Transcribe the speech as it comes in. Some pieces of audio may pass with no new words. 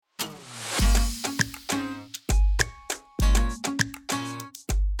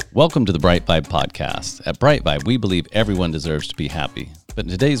Welcome to the Bright Vibe podcast. At Bright Vibe, we believe everyone deserves to be happy. But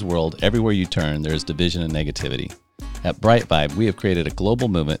in today's world, everywhere you turn, there is division and negativity. At Bright Vibe, we have created a global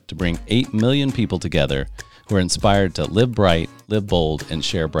movement to bring 8 million people together who are inspired to live bright, live bold, and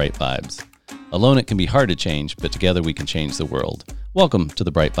share bright vibes. Alone, it can be hard to change, but together we can change the world. Welcome to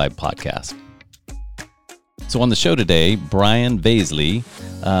the Bright Vibe podcast. So on the show today, Brian Vaisley,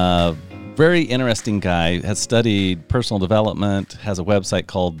 very interesting guy, has studied personal development, has a website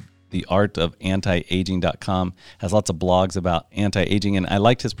called theartofantiaging.com, has lots of blogs about anti-aging, and I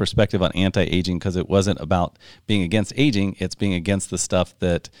liked his perspective on anti-aging because it wasn't about being against aging, it's being against the stuff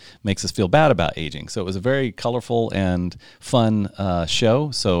that makes us feel bad about aging. So it was a very colorful and fun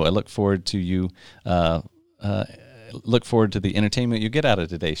show, so I look forward to the entertainment you get out of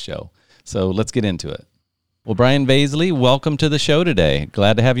today's show. So let's get into it. Well, Brian Vaisley, welcome to the show today.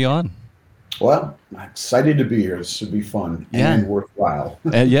 Glad to have you on. Well, I'm excited to be here. This should be fun and worthwhile.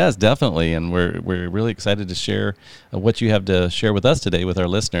 Yes, definitely. And we're really excited to share what you have to share with us today with our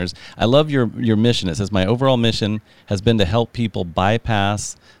listeners. I love your mission. It says, my overall mission has been to help people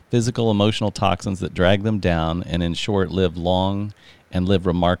bypass physical, emotional toxins that drag them down and, in short, live long and live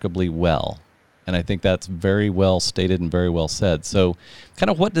remarkably well. And I think that's very well stated and very well said. So kind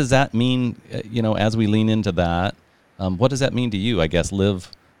of what does that mean, as we lean into that? What does that mean to you, I guess,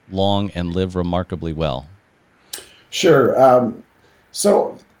 live long and live remarkably well? Sure.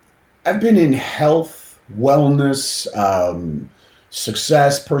 So I've been in health, wellness,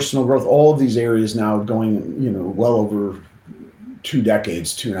 success, personal growth, all of these areas now going, well over 2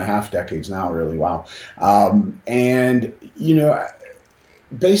 decades, 2.5 decades now, really. Wow.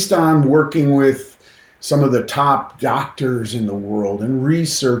 Based on working with some of the top doctors in the world and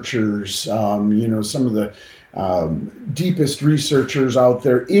researchers, some of the deepest researchers out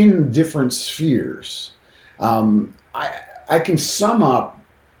there in different spheres. I can sum up,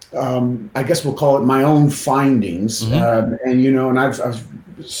 I guess we'll call it my own findings. And I've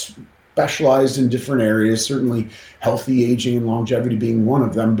specialized in different areas, certainly healthy aging and longevity being one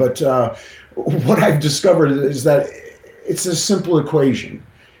of them. But what I've discovered is that it's a simple equation.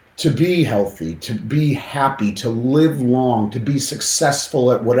 To be healthy, to be happy, to live long, to be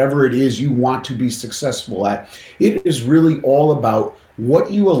successful at whatever it is you want to be successful at, it is really all about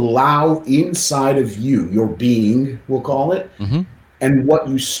what you allow inside of you, your being, we'll call it, and what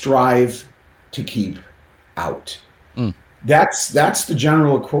you strive to keep out. That's the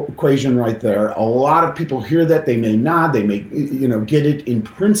general equation right there. A lot of people hear that, they may not, they may get it in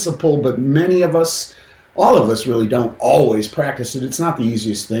principle, but many of us, all of us really don't always practice it. It's not the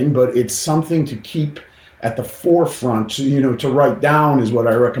easiest thing, but it's something to keep at the forefront, to write down is what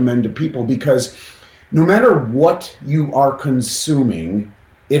I recommend to people, because no matter what you are consuming,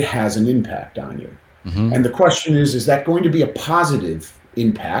 it has an impact on you. And the question is that going to be a positive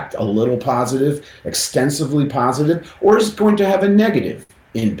impact, a little positive, extensively positive, or is it going to have a negative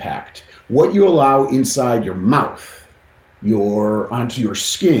impact? What you allow inside your mouth, onto your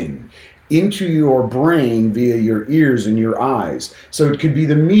skin, into your brain via your ears and your eyes. So it could be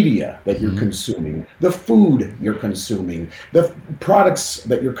the media that you're consuming, the food you're consuming, the products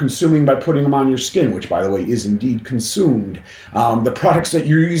that you're consuming by putting them on your skin, which, by the way, is indeed consumed, the products that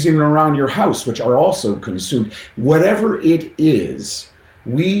you're using around your house, which are also consumed. Whatever it is,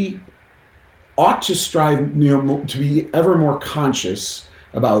 we ought to strive to be ever more conscious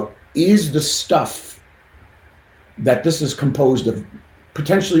about, is the stuff that this is composed of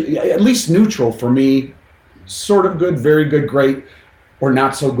potentially at least neutral for me, sort of good, very good, great, or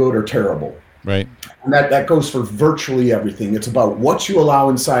not so good or terrible. Right. And that goes for virtually everything. It's about what you allow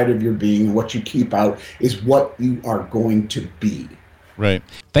inside of your being, and what you keep out is what you are going to be. Right.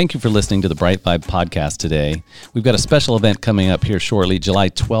 Thank you for listening to the Bright Vibe podcast today. We've got a special event coming up here shortly, July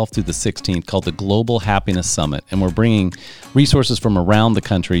 12th through the 16th, called the Global Happiness Summit. And we're bringing resources from around the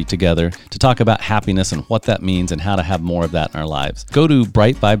country together to talk about happiness and what that means and how to have more of that in our lives. Go to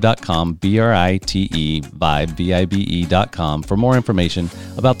brightvibe.com, B-R-I-T-E, vibe, V-I-B-E.com for more information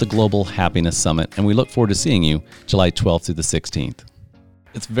about the Global Happiness Summit. And we look forward to seeing you July 12th through the 16th.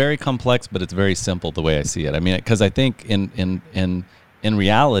 It's very complex, but it's very simple the way I see it. I mean, because I think in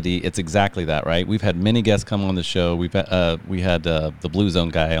reality, it's exactly that, right? We've had many guests come on the show. We had the Blue Zone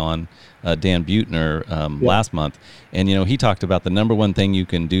guy on, Dan Buettner, last month, and he talked about the number one thing you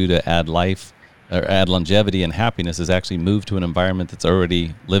can do to add life or add longevity and happiness is actually move to an environment that's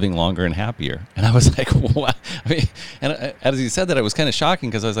already living longer and happier. And I was like, what? I mean, and as he said that, it was kind of shocking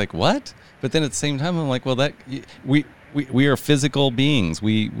because I was like, what? But then at the same time, I'm like, well, we are physical beings.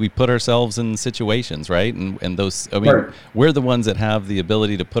 We put ourselves in situations, right? And those, I mean, right. We're the ones that have the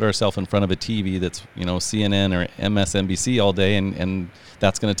ability to put ourselves in front of a TV that's, CNN or MSNBC all day, and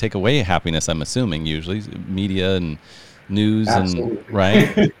that's going to take away happiness, I'm assuming, usually media and news. Absolutely. And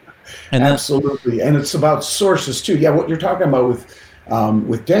right. And absolutely. And it's about sources too. Yeah. What you're talking about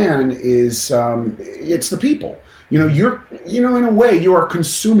with Dan is, it's the people. You're, in a way, you are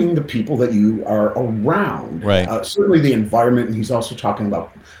consuming the people that you are around. Right. Certainly the environment, and he's also talking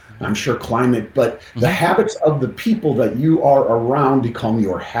about, I'm sure, climate, but the habits of the people that you are around become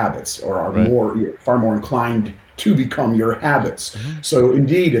your habits, or are far more inclined to become your habits. So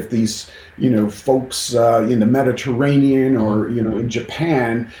indeed, if these, folks in the Mediterranean or, in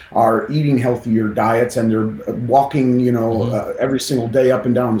Japan are eating healthier diets and they're walking, every single day up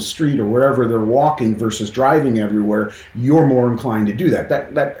and down the street or wherever they're walking versus driving everywhere, you're more inclined to do that.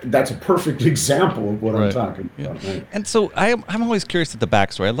 That's a perfect example of what I'm talking about. Right? And so I'm always curious at the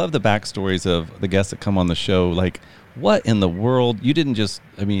backstory. I love the backstories of the guests that come on the show. Like, what in the world? You didn't just,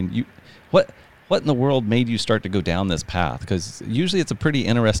 what in the world made you start to go down this path? Because usually it's a pretty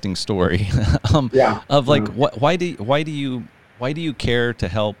interesting story. Why do you care to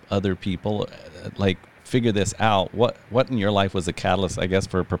help other people figure this out? What in your life was the catalyst, I guess,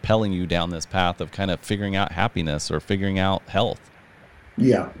 for propelling you down this path of kind of figuring out happiness or figuring out health?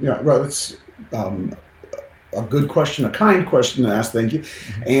 Yeah. Well, it's a good question, a kind question to ask. Thank you.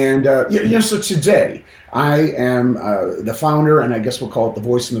 And so today I am the founder, and I guess we'll call it the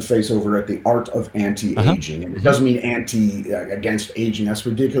voice in the face over at the Art of Anti-Aging. And it doesn't mean against aging. That's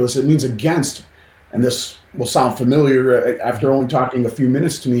ridiculous. It means against, and this will sound familiar after only talking a few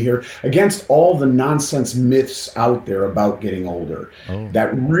minutes to me here, against all the nonsense myths out there about getting older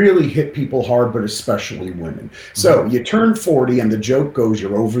that really hit people hard, but especially women. So you turn 40 and the joke goes,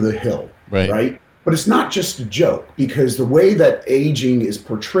 you're over the hill, right? But it's not just a joke, because the way that aging is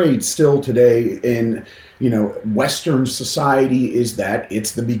portrayed still today in, Western society is that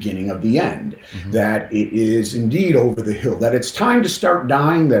it's the beginning of the end, that it is indeed over the hill, that it's time to start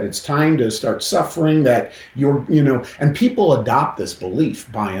dying, that it's time to start suffering, that you're, and people adopt this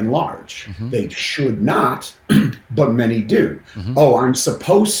belief by and large. They should not, but many do. Oh, I'm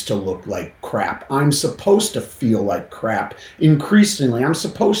supposed to look like crap. I'm supposed to feel like crap. Increasingly, I'm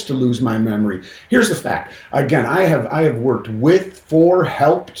supposed to lose my memory. Here's the fact. Again, I have worked with,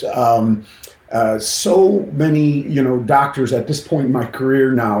 helped so many, doctors at this point in my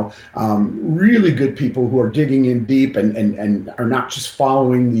career now, really good people who are digging in deep and are not just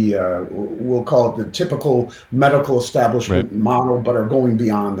following the, we'll call it the typical medical establishment model, but are going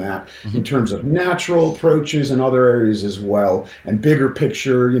beyond that in terms of natural approaches and other areas as well, and bigger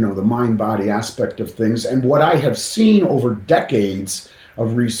picture, the mind-body aspect of things. And what I have seen over decades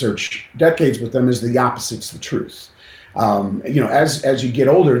of research, with them, is the opposite's the truth. As you get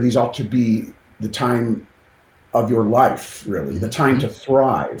older, these ought to be the time of your life, really, the time to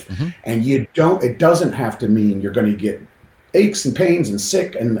thrive. And it doesn't have to mean you're going to get aches and pains and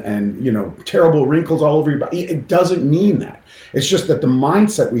sick and terrible wrinkles all over your body. It doesn't mean that. It's just that the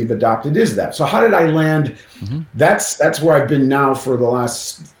mindset we've adopted is that. So how did I land? That's where I've been now for the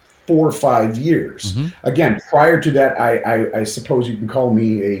last 4 or 5 years. Again, prior to that, I suppose you can call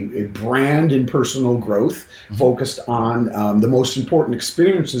me a brand in personal growth, focused on the most important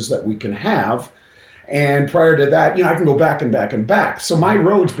experiences that we can have. And prior to that, I can go back and back and back. So my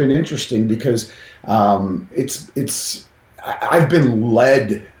road's been interesting because I've been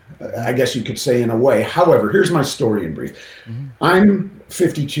led, I guess you could say, in a way. However, here's my story in brief. I'm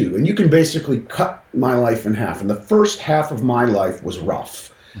 52, and you can basically cut my life in half. And the first half of my life was rough.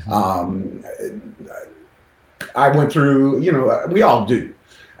 I went through, we all do.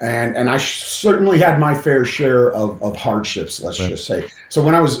 And I certainly had my fair share of hardships, let's just say. So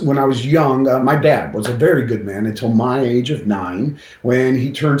when I was young, my dad was a very good man until my age of 9, when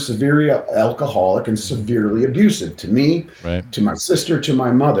he turned severely alcoholic and severely abusive to me, to my sister, to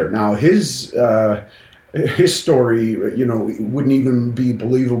my mother. Now his story, wouldn't even be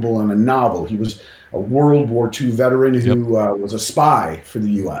believable in a novel. He was a World War II veteran who was a spy for the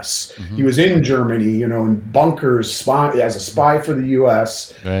U.S. He was in Germany, in bunkers, as a spy for the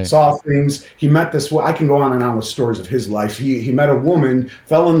U.S., saw things. He met this, I can go on and on with stories of his life. He met a woman,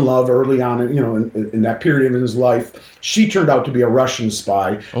 fell in love early on, in that period of his life. She turned out to be a Russian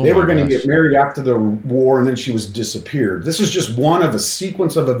spy. They were going to get married after the war, and then she was disappeared. This is just one of a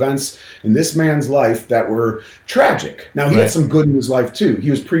sequence of events in this man's life that were tragic. Now, he had some good in his life, too. He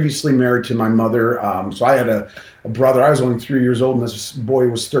was previously married to my mother, so I had a brother. I was only 3 years old, and this boy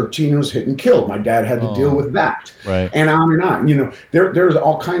was 13 and was hit and killed. My dad had to deal with that, right. And on and on. You know, there's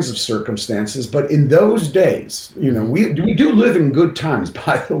all kinds of circumstances, but in those days, you know, we do live in good times.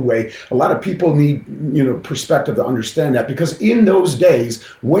 By the way, a lot of people need, you know, perspective to understand that, because in those days,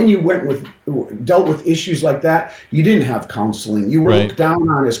 when you dealt with issues like that, you didn't have counseling. You were looked down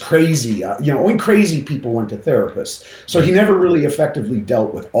on as crazy. You know, only crazy people went to therapists. So he never really effectively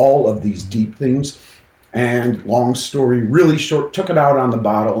dealt with all of these deep things. And long story really short, took it out on the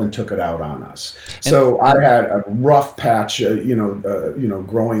bottle and took it out on us. So I had a rough patch,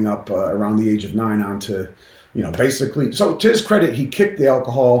 growing up around the age of 9 onto, you know, basically. So to his credit, he kicked the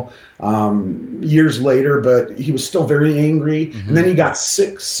alcohol years later, but he was still very angry. And then he got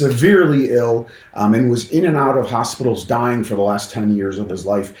sick, severely ill, and was in and out of hospitals, dying for the last 10 years of his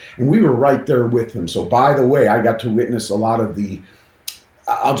life. And we were right there with him. So by the way, I got to witness a lot of the,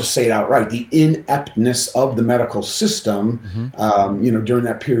 I'll just say it outright, the ineptness of the medical system, during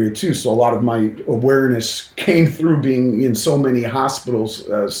that period too. So a lot of my awareness came through being in so many hospitals,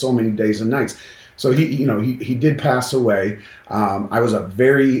 so many days and nights. So he did pass away. I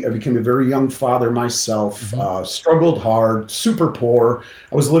became a very young father myself, struggled hard, super poor.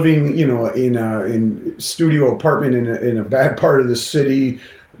 I was living, in a studio apartment in a bad part of the city,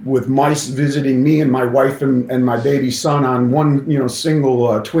 with mice visiting me and my wife and my baby son on one,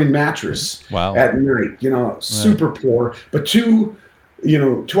 single twin mattress at night, super poor. But to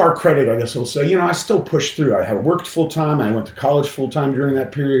our credit, I guess I'll say, I still pushed through. I had worked full time. I went to college full time during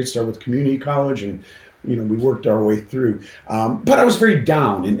that period, started with community college, and, we worked our way through. But I was very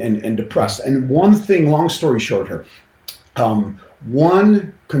down and depressed. And one thing, long story short here,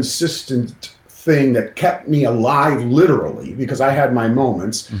 one consistent thing that kept me alive, literally, because I had my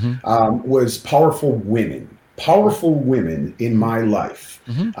moments, was powerful women in my life.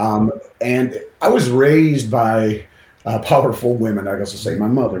 And I was raised by powerful women. I guess I'll say my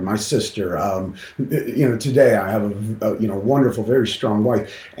mother, my sister. Today I have a wonderful, very strong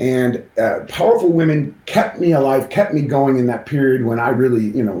wife, and powerful women kept me alive, kept me going in that period when I really,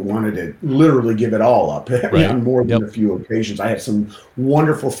 wanted to literally give it all up on more than a few occasions. I had some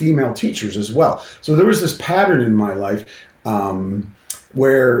wonderful female teachers as well. So there was this pattern in my life,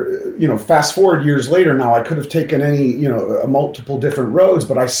 where, fast forward years later now, I could have taken any, multiple different roads,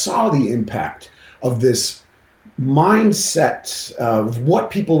 but I saw the impact of this mindset of what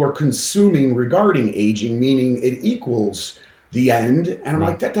people were consuming regarding aging, meaning it equals the end. And I'm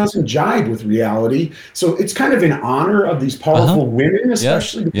like, that doesn't jibe with reality. So it's kind of in honor of these powerful women,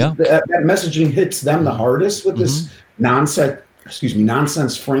 especially because that messaging hits them the hardest with this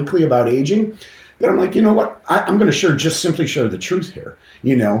nonsense, frankly, about aging. But I'm like, you know what? I'm going to simply share the truth here.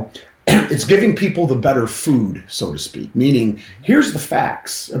 It's giving people the better food, so to speak, meaning here's the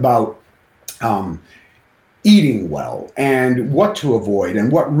facts about eating well and what to avoid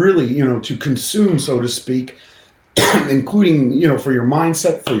and what really, to consume, so to speak, including, for your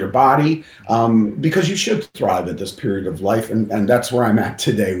mindset, for your body, because you should thrive at this period of life. And that's where I'm at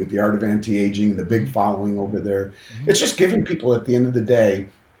today with the Art of Anti-Aging, the big following over there. It's just giving people, at the end of the day,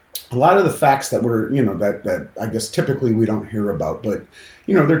 a lot of the facts that we're, that I guess typically we don't hear about, but,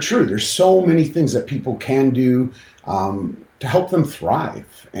 they're true. There's so many things that people can do to help them thrive.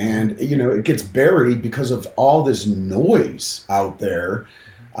 And, it gets buried because of all this noise out there,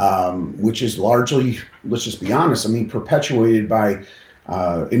 which is largely, let's just be honest, perpetuated by,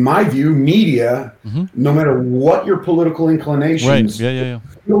 in my view, media, no matter what your political inclinations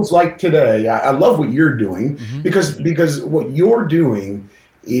feels like today. I love what you're doing because what you're doing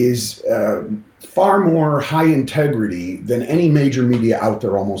is far more high integrity than any major media out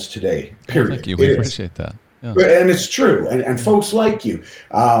there almost today, period. Thank you. We appreciate that. Yeah. And it's true, and folks like you,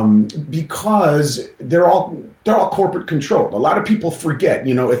 because they're all corporate controlled. A lot of people forget,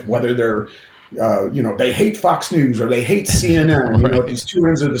 whether they're, they hate Fox News or they hate CNN, at these two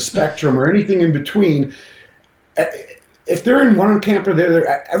ends of the spectrum or anything in between. If they're in one camp or the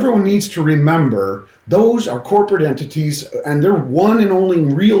other, everyone needs to remember those are corporate entities, and their one and only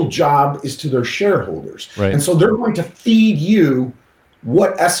real job is to their shareholders. Right. And so they're going to feed you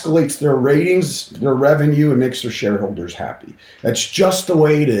what escalates their ratings, their revenue, and makes their shareholders happy. That's just the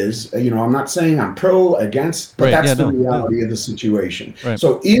way it is. I'm not saying I'm pro, against, but that's the reality of the situation. Right.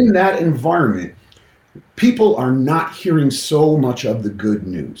 So in that environment, people are not hearing so much of the good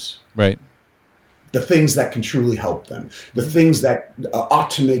news. Right. The things that can truly help them, the things that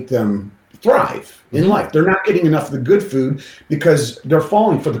ought to make them thrive in life. They're not getting enough of the good food because they're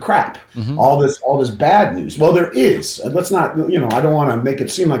falling for the crap. All this bad news. Well, there is. Let's not, I don't want to make it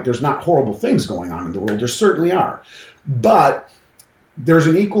seem like there's not horrible things going on in the world. There certainly are. But there's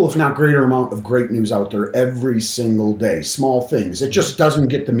an equal, if not greater amount of great news out there every single day, small things. It just doesn't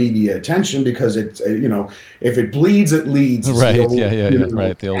get the media attention because it's, if it bleeds, it leads. Right. Old,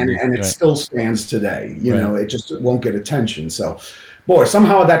 Right. The old and it right. still stands today. Right. It just won't get attention. So, boy,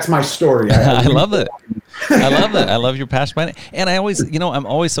 somehow that's my story. I love it. I love it. I love your passion behind it. And I always, I'm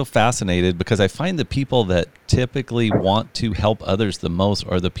always so fascinated because I find the people that typically want to help others the most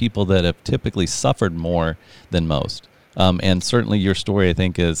are the people that have typically suffered more than most. And certainly your story, I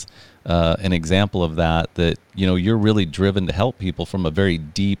think, is an example of that, you're really driven to help people from a very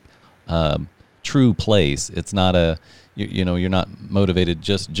deep, true place. It's not you're not motivated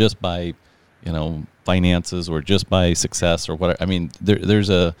just by, finances or just by success or whatever. I mean,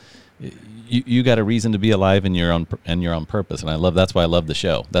 you got a reason to be alive and you're on purpose. And that's why I love the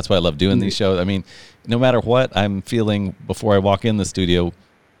show. That's why I love doing these shows. I mean, no matter what I'm feeling before I walk in the studio,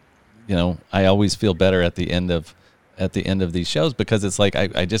 I always feel better at the end of these shows because it's like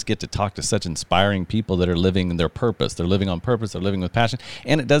I just get to talk to such inspiring people that are living their purpose. They're living on purpose. They're living with passion.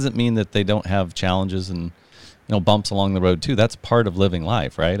 And it doesn't mean that they don't have challenges and bumps along the road too. That's part of living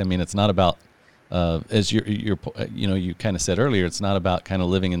life, right? I mean, it's not about as you kind of said earlier, it's not about kind of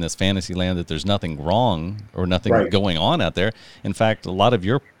living in this fantasy land that there's nothing wrong or nothing going on out there. In fact, a lot of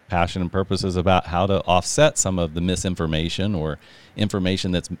your passion and purpose is about how to offset some of the misinformation or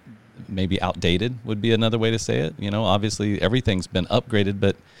information that's maybe outdated would be another way to say it. Obviously everything's been upgraded,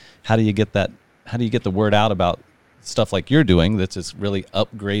 but how do you get the word out about stuff like you're doing that's just really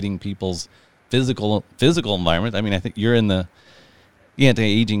upgrading people's physical environment? I mean, I think you're in the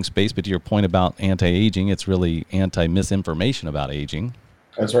anti-aging space, but to your point about anti-aging, it's really anti-misinformation about aging.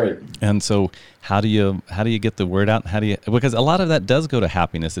 That's right. And so how do you get the word out? Because a lot of that does go to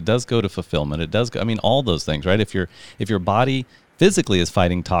happiness. It does go to fulfillment. It does go, all those things, right? If your body physically is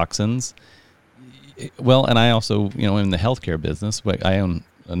fighting toxins, well, and I also, in the healthcare business, I own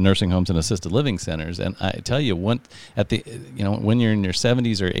nursing homes and assisted living centers. And I tell you, when you're in your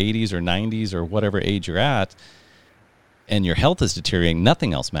 70s or 80s or 90s or whatever age you're at, and your health is deteriorating,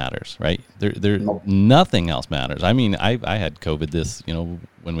 nothing else matters, right? Nothing else matters. I mean, I had COVID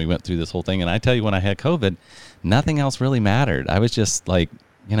when we went through this whole thing. And I tell you, when I had COVID, nothing else really mattered. I was just like,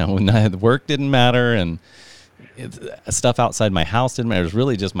 when I had work didn't matter and stuff outside my house didn't matter. It was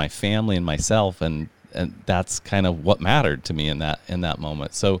really just my family and myself. And that's kind of what mattered to me in that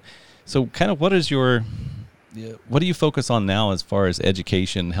moment. So kind of what do you focus on now as far as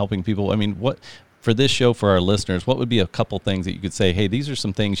education, helping people? I mean, for this show, for our listeners, what would be a couple things that you could say, hey, these are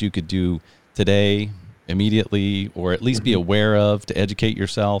some things you could do today, immediately, or at least be aware of to educate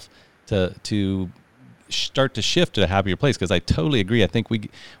yourself to start to shift to a happier place? Because I totally agree. I think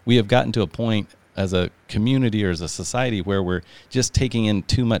we have gotten to a point as a community or as a society where we're just taking in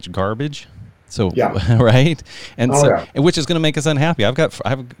too much garbage. So, right. And which is going to make us unhappy. I've got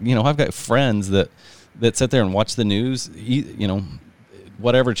friends that sit there and watch the news,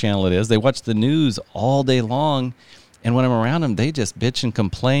 whatever channel it is, they watch the news all day long. And when I'm around them, they just bitch and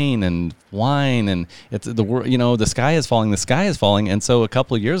complain and whine. And it's the sky is falling. And so a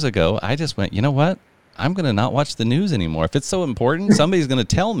couple of years ago, I just went, you know what? I'm going to not watch the news anymore. If it's so important, somebody's going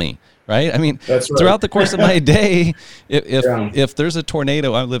to tell me, right? I mean, throughout the course of my day, if there's a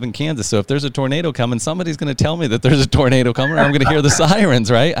tornado, I live in Kansas, so if there's a tornado coming, somebody's going to tell me that there's a tornado coming, or I'm going to hear the sirens,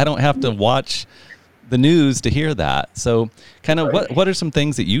 right? I don't have to watch the news to hear that. So kind of what are some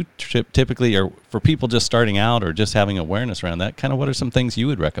things that you typically, or for people just starting out or just having awareness around that, kind of what are some things you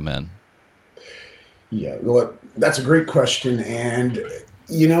would recommend? Yeah, well, that's a great question. And,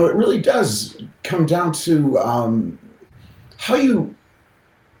 it really does come down to how you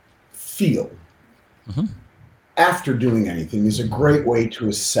feel after doing anything is a great way to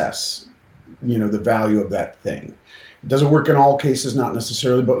assess, the value of that thing. It doesn't work in all cases, not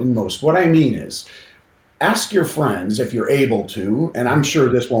necessarily, but in most. What I mean is, ask your friends if you're able to, and I'm sure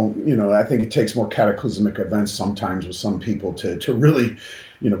this won't, I think it takes more cataclysmic events sometimes with some people to really,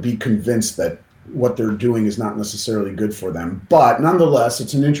 be convinced that what they're doing is not necessarily good for them. But nonetheless,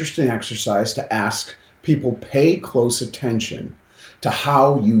 it's an interesting exercise to ask people, pay close attention to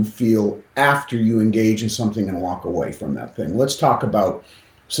how you feel after you engage in something and walk away from that thing. Let's talk about,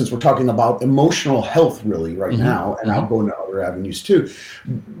 since we're talking about emotional health really right now, and I'll go into other avenues too.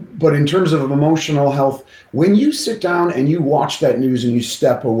 But in terms of emotional health, when you sit down and you watch that news and you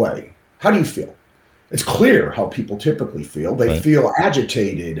step away, how do you feel? It's clear how people typically feel. They feel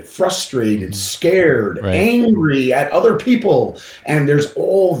agitated, frustrated, scared, angry at other people. And there's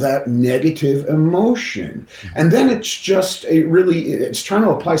all that negative emotion. And then it's just it's trying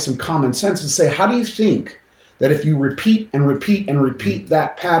to apply some common sense and say, how do you think that if you repeat and repeat and repeat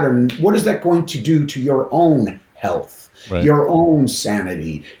that pattern, what is that going to do to your own health, Right. your own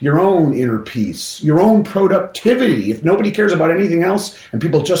sanity, your own inner peace, your own productivity. If nobody cares about anything else and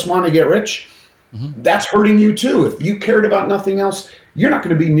people just want to get rich, that's hurting you too. If you cared about nothing else, you're not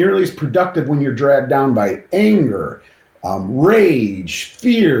going to be nearly as productive when you're dragged down by anger, rage,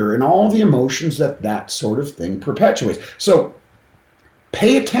 fear, and all the emotions that sort of thing perpetuates. So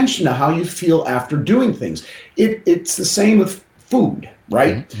pay attention to how you feel after doing things. It's the same with food,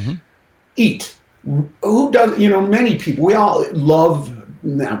 right? Eat. Who does, many people, we all love,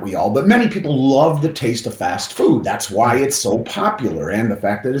 not we all, but many people love the taste of fast food. That's why it's so popular, and the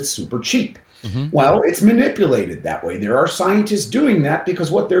fact that it's super cheap. Well, it's manipulated that way. There are scientists doing that because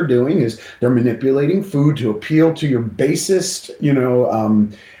what they're doing is they're manipulating food to appeal to your basest,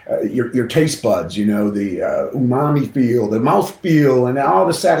 your taste buds, the umami feel, the mouth feel, and all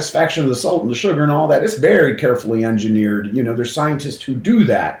the satisfaction of the salt and the sugar and all that. It's very carefully engineered. There's scientists who do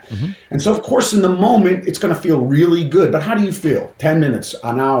that. And so, of course, in the moment, it's going to feel really good. But how do you feel? 10 minutes,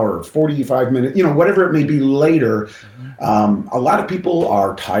 an hour, 45 minutes, whatever it may be later. A lot of people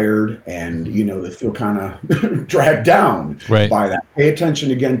are tired and, they feel kind of dragged down by that. Pay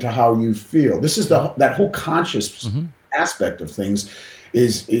attention again to how you feel. This is that whole conscious aspect of things.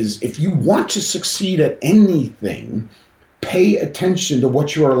 Is if you want to succeed at anything, pay attention to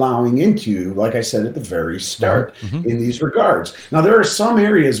what you're allowing into you, like I said at the very start, in these regards. Now, there are some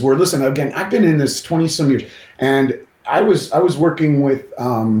areas where, listen, again, I've been in this 20 some years, and I was working with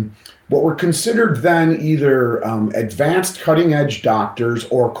what were considered then either advanced cutting edge doctors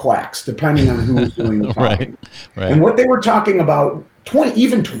or quacks, depending on who was doing the talking. Right. And what they were talking about 20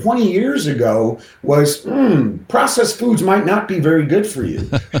 years ago was processed foods might not be very good for you.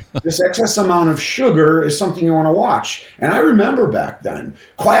 This excess amount of sugar is something you want to watch. And I remember back then,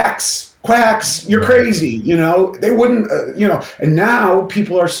 quacks, you're crazy, they wouldn't, and now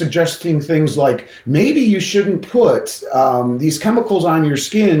people are suggesting things like maybe you shouldn't put these chemicals on your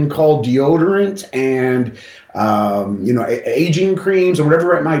skin called deodorant and aging creams or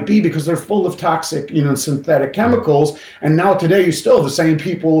whatever it might be, because they're full of toxic, synthetic chemicals. And now today you still have the same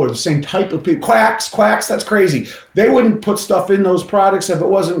people or the same type of people. Quacks, that's crazy. They wouldn't put stuff in those products if it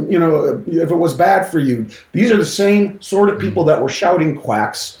wasn't, if it was bad for you. These are the same sort of people that were shouting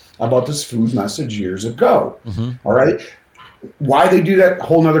quacks about this food message years ago. All right. Why they do that,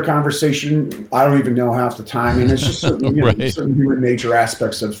 whole nother conversation. I don't even know half the time. And it's just certain, certain human nature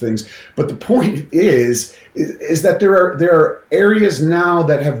aspects of things. But the point is that there are areas now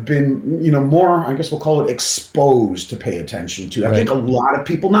that have been, more, I guess we'll call it exposed to pay attention to. I think a lot of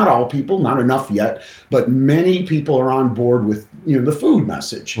people, not all people, not enough yet, but many people are on board with, the food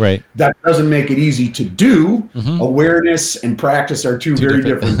message. Right. That doesn't make it easy to do. Awareness and practice are two very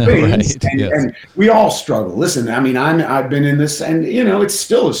different things. And we all struggle. Listen, I mean, I've been in this, and it's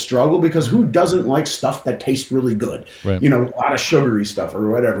still a struggle, because who doesn't like stuff that tastes really good? A lot of sugary stuff or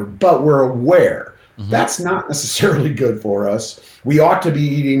whatever, but we're aware. That's not necessarily good for us. We ought to be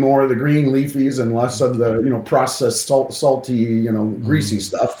eating more of the green leafies and less of the, processed salty, greasy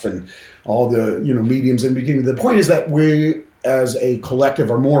stuff and all the, mediums in between. The point is that we as a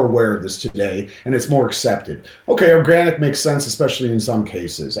collective are more aware of this today, and it's more accepted. Okay, organic makes sense, especially in some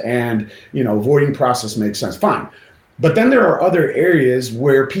cases, and, avoiding processed makes sense. Fine. But then there are other areas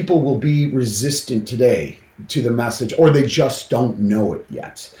where people will be resistant today to the message, or they just don't know it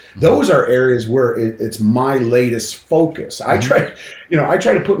yet. Those are areas where it's my latest focus. I try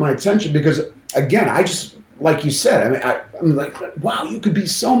to put my attention, because again, I just, like you said, I'm like, wow, you could be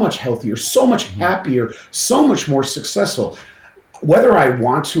so much healthier, so much happier, so much more successful. Whether I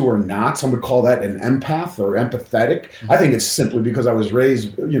want to or not, some would call that an empath or empathetic. I think it's simply because I was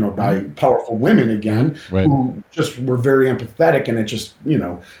raised, by powerful women again, who just were very empathetic, and it just,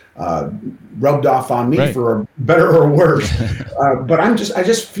 rubbed off on me for better or worse. But I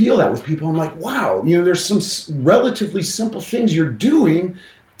just feel that with people. I'm like, wow, there's some relatively simple things you're doing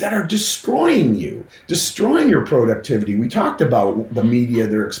that are destroying you, destroying your productivity. We talked about the media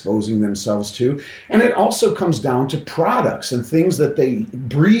they're exposing themselves to. And it also comes down to products and things that they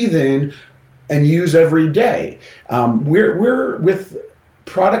breathe in and use every day. We're with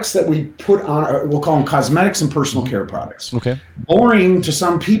products that we put on, we'll call them cosmetics and personal care products. Okay. Boring to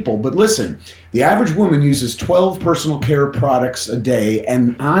some people, but listen, the average woman uses 12 personal care products a day,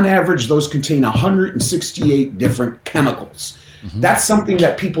 and on average, those contain 168 different chemicals. That's something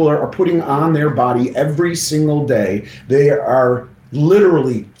that people are putting on their body every single day. They are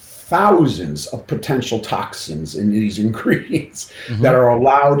literally thousands of potential toxins in these ingredients that are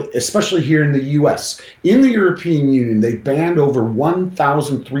allowed, especially here in the US. In the European Union, they banned over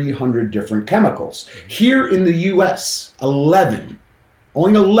 1,300 different chemicals. Here in the US, only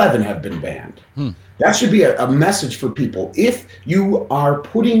 11 have been banned. That should be a message for people. If you are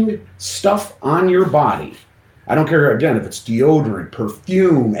putting stuff on your body, I don't care, again, if it's deodorant,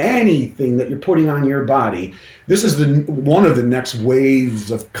 perfume, anything that you're putting on your body, this is one of the next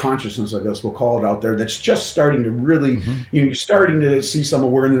waves of consciousness, I guess we'll call it, out there, that's just starting to really, you're starting to see some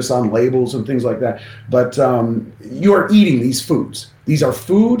awareness on labels and things like that. But you are eating these foods. These are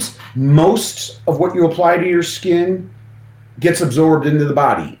foods. Most of what you apply to your skin gets absorbed into the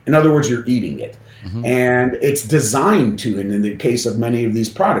body. In other words, you're eating it. And it's designed to, and in the case of many of these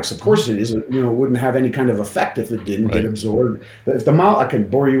products, of course it is, wouldn't have any kind of effect if it didn't get absorbed. But if I can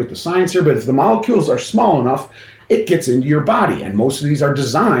bore you with the science here, but if the molecules are small enough, it gets into your body. And most of these are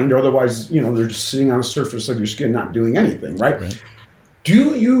designed, or otherwise, they're just sitting on the surface of your skin, not doing anything, right?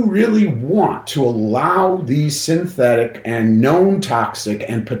 Do you really want to allow these synthetic and known toxic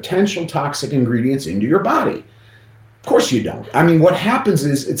and potential toxic ingredients into your body? Of course you don't. I mean, what happens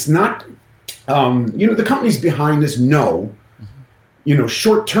is it's not, the companies behind this know,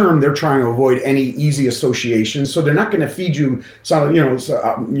 short term, they're trying to avoid any easy associations. So they're not going to feed you some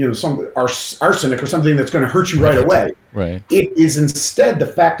arsenic or something that's going to hurt you right away. Right. It is instead the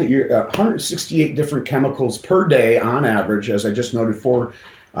fact that you're 168 different chemicals per day on average, as I just noted, for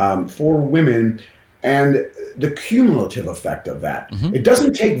women, and the cumulative effect of that. It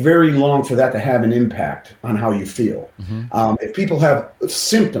doesn't take very long for that to have an impact on how you feel. If people have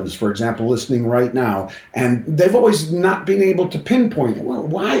symptoms, for example, listening right now, and they've always not been able to pinpoint, well,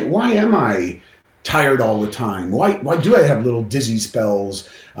 why am I tired all the time? Why do I have little dizzy spells?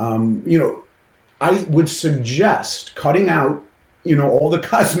 I would suggest cutting out all the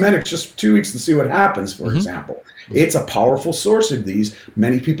cosmetics just for 2 weeks to see what happens, for example. It's a powerful source of these.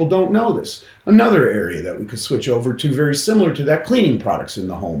 Many people don't know this. Another area that we could switch over to, very similar to that, cleaning products in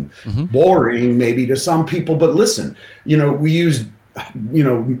the home. Boring maybe to some people, but listen, we use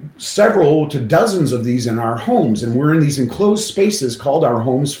several to dozens of these in our homes, and we're in these enclosed spaces called our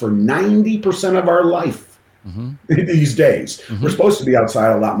homes for 90% of our life. These days. We're supposed to be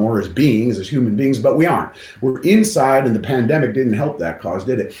outside a lot more as human beings, but we aren't. We're inside, and the pandemic didn't help that cause,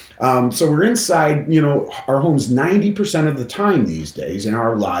 did it? So we're inside, our homes 90% of the time these days in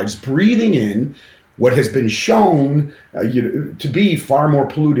our lives, breathing in what has been shown to be far more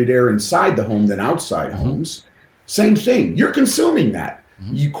polluted air inside the home than outside homes. Same thing. You're consuming that.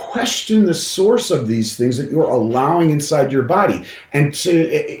 You question the source of these things that you're allowing inside your body. And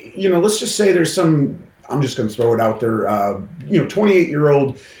let's just say there's I'm just going to throw it out there,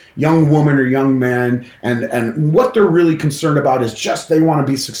 28-year-old young woman or young man, and what they're really concerned about is just they want to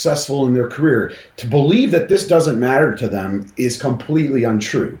be successful in their career. To believe that this doesn't matter to them is completely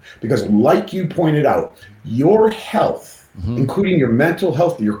untrue, because like you pointed out, your health, including your mental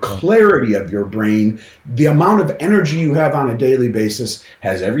health, your clarity of your brain, the amount of energy you have on a daily basis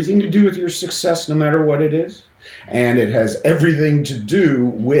has everything to do with your success, no matter what it is. And it has everything to do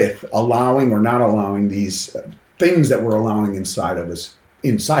with allowing or not allowing these things that we're allowing inside of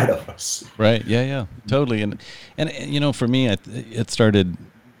us. Right. Yeah, totally. And for me, it started,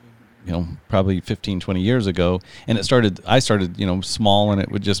 probably 15, 20 years ago. And I started, small, and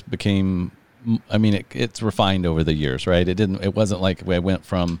it just became, it's refined over the years, right? It wasn't like I went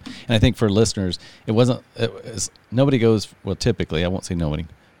from, and I think for listeners, nobody goes, well, typically, I won't say nobody,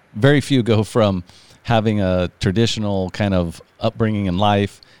 very few go from having a traditional kind of upbringing in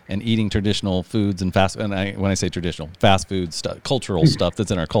life and eating traditional foods and when I say traditional, fast food stuff, cultural stuff that's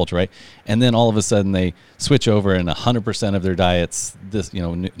in our culture, right? And then all of a sudden they switch over and 100% of their diets,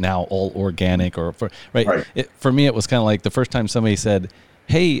 now all organic right? For me, it was kind of like the first time somebody said,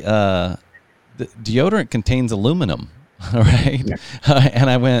 hey, the deodorant contains aluminum, right? Yeah. And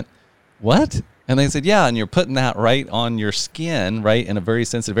I went, what? And they said, yeah, and you're putting that right on your skin, right, in a very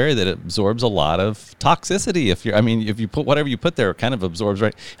sensitive area that absorbs a lot of toxicity. If you put whatever you put there, it kind of absorbs,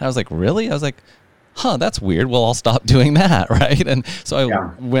 right? And I was like, really? I was like, that's weird. Well, I'll stop doing that, right? And so I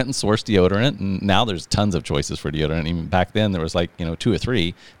went and sourced deodorant, and now there's tons of choices for deodorant. Even back then, there was 2 or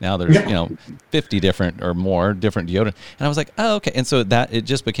 3. Now there's 50 different or more different deodorant. And I was like, oh, okay. And so it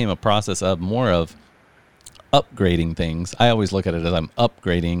just became a process of more of upgrading things. I always look at it as I'm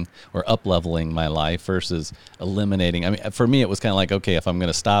upgrading or up-leveling my life versus eliminating. For me, it was kind of like, okay, if I'm going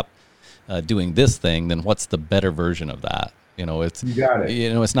to stop doing this thing, then what's the better version of that? You got it.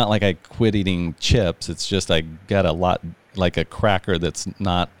 It's not like I quit eating chips. It's just I got a lot like a cracker that's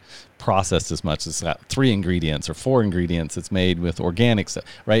not processed as much. It's got 3 ingredients or 4 ingredients. It's made with organic stuff,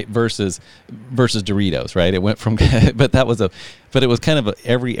 right? Versus Doritos, right? It went from, but it was kind of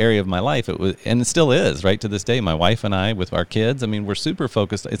every area of my life. It was, and it still is, right? To this day, my wife and I with our kids, I mean, we're super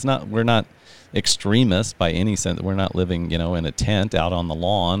focused. We're not extremists by any sense. We're not living, in a tent out on the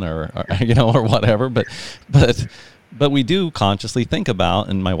lawn or or whatever, but we do consciously think about,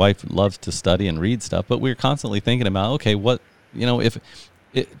 and my wife loves to study and read stuff, but we're constantly thinking about, okay, what,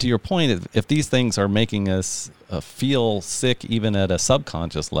 to your point, if these things are making us feel sick even at a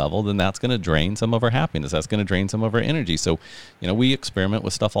subconscious level, then that's going to drain some of our happiness. That's going to drain some of our energy. So, we experiment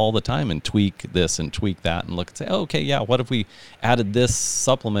with stuff all the time and tweak this and tweak that and look and say, oh, okay, yeah, what if we added this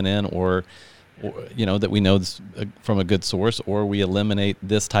supplement in or that we know this from a good source, or we eliminate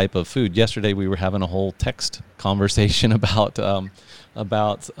this type of food. Yesterday we were having a whole text conversation about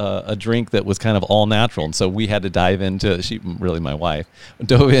a drink that was kind of all natural, and so we had to dive into. My wife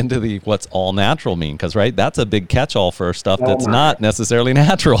dove into the what's all natural mean, because right, that's a big catch-all for stuff that's not necessarily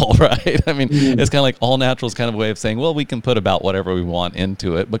natural, right? I mean, it's kind of like all natural is kind of a way of saying, well, we can put about whatever we want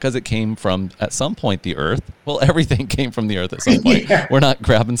into it because it came from at some point the earth. Well, everything came from the earth at some point. We're not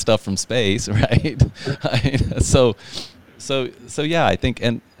grabbing stuff from space, right? So yeah, I think,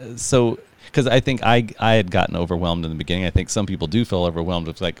 and so. Because I think I had gotten overwhelmed in the beginning. I think some people do feel overwhelmed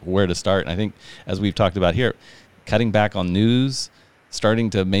with like where to start. And I think, as we've talked about here, cutting back on news, starting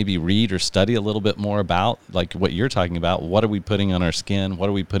to maybe read or study a little bit more about like what you're talking about. What are we putting on our skin? What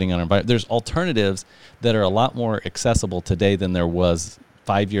are we putting on our body? There's alternatives that are a lot more accessible today than there was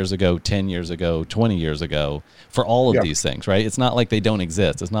 5 years ago, 10 years ago, 20 years ago for all of these things, right? It's not like they don't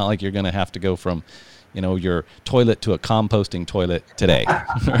exist. It's not like you're going to have to go from your toilet to a composting toilet today,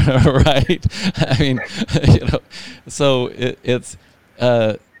 right? I mean, so it's,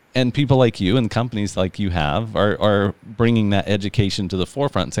 and people like you and companies like you have are bringing that education to the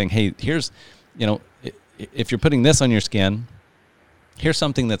forefront and saying, hey, here's, if you're putting this on your skin, here's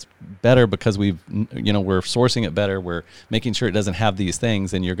something that's better because we're sourcing it better. We're making sure it doesn't have these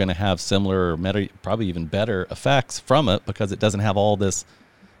things, and you're going to have similar or probably even better effects from it because it doesn't have all this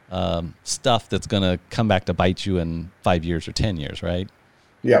stuff that's going to come back to bite you in 5 years or 10 years, right?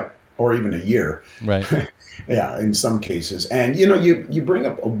 Yeah, or even a year. Right. Yeah, in some cases. And, you bring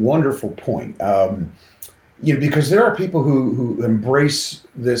up a wonderful point, because there are people who embrace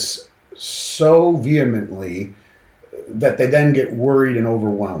this so vehemently that they then get worried and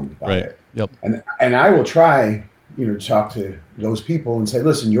overwhelmed by it. Yep. And I will try, to talk to those people and say,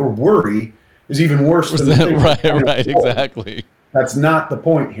 listen, your worry is even worse than the thing. Right, exactly. That's not the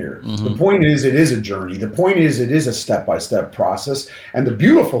point here. Mm-hmm. The point is it is a journey. The point is it is a step-by-step process. And the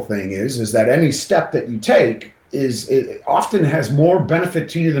beautiful thing is that any step that you take it often has more benefit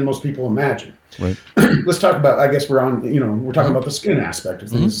to you than most people imagine. Right. Let's talk about, I guess we're talking about the skin aspect of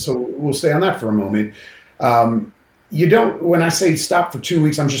things. Mm-hmm. So we'll stay on that for a moment. When I say stop for 2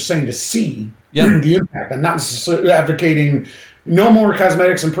 weeks, I'm just saying to see the impact. I'm not necessarily advocating no more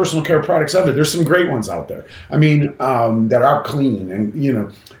cosmetics and personal care products of it. There's some great ones out there. I mean, that are clean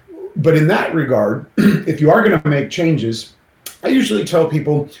and, but in that regard, if you are going to make changes, I usually tell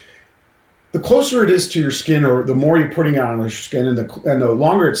people the closer it is to your skin, or the more you're putting on your skin and the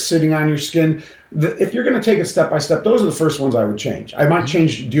longer it's sitting on your skin, if you're going to take it step by step, those are the first ones I would change. I might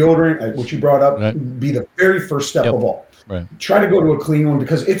change deodorant, which you brought up, be the very first step of all. Right. Try to go to a clean one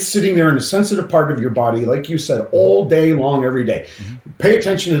because it's sitting there in a sensitive part of your body, like you said, all day long, every day. Mm-hmm. Pay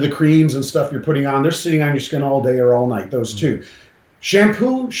attention to the creams and stuff you're putting on. They're sitting on your skin all day or all night, those two.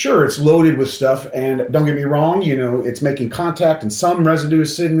 Shampoo, sure, it's loaded with stuff. And don't get me wrong, it's making contact and some residue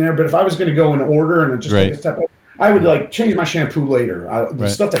is sitting there. But if I was going to go in order and just take a step, I would change my shampoo later. The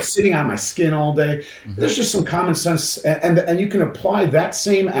stuff that's sitting on my skin all day, there's just some common sense. And you can apply that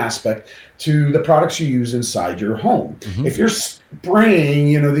same aspect to the products you use inside your home. Mm-hmm. If you're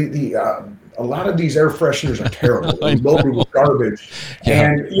spraying, a lot of these air fresheners are terrible. They're loaded with garbage.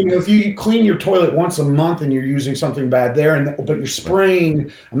 Yeah. And, if you clean your toilet once a month and you're using something bad there, but you're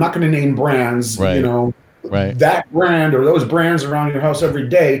spraying, I'm not going to name brands, that brand or those brands around your house every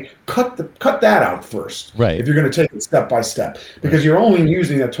day, cut that out first. Right. If you're going to take it step by step, because you're only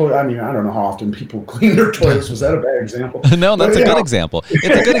using that toilet. I mean, I don't know how often people clean their toilets. Was that a bad example? No, that's a good example. It's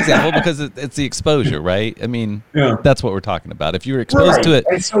a good example because it's the exposure, right? I mean, that's what we're talking about. If you're exposed to it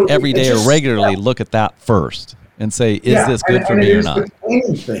every day or regularly, look at that first and say, is this good for me or not?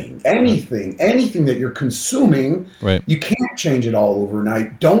 Anything that you're consuming, you can't change it all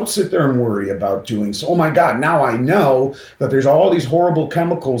overnight. Don't sit there and worry about doing so. Oh my God, now I know that there's all these horrible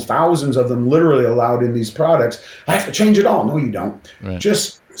chemicals, thousands of them literally allowed in these products. I have to change it all. No, you don't.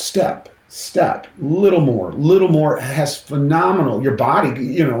 Just step step, little more, has phenomenal, your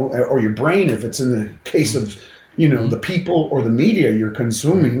body, or your brain, if it's in the case of, the people or the media you're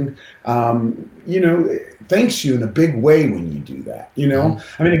consuming, thanks you in a big way when you do that.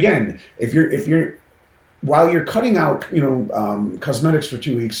 I mean, again, if you're while you're cutting out, cosmetics for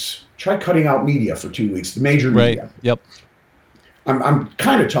 2 weeks, try cutting out media for 2 weeks, the major media. Right. Yep. I'm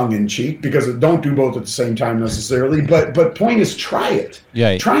kind of tongue in cheek because don't do both at the same time necessarily, but point is, try it.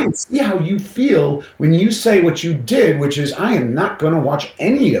 Yeah. Try and see how you feel when you say what you did, which is, I am not going to watch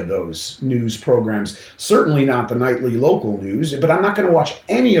any of those news programs. Certainly not the nightly local news, but I'm not going to watch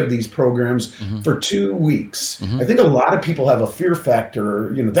any of these programs for 2 weeks. I think a lot of people have a fear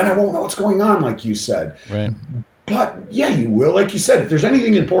factor, then I won't know what's going on, like you said. Right. But yeah, you will. Like you said, if there's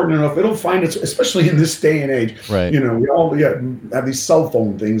anything important enough, it'll find it, especially in this day and age. Right. We all have these cell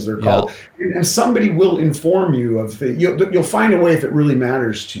phone things, they're called. And somebody will inform you of you'll find a way if it really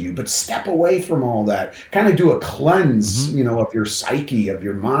matters to you. But step away from all that. Kind of do a cleanse, of your psyche, of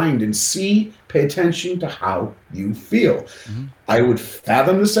your mind, and pay attention to how you feel. I would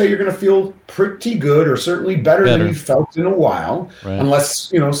fathom to say you're going to feel pretty good, or certainly better than you felt in a while,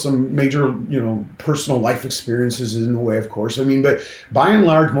 unless, some major, personal life experiences in the way, of course. I mean, but by and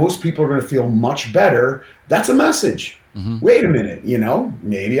large, most people are going to feel much better. That's a message. Wait a minute,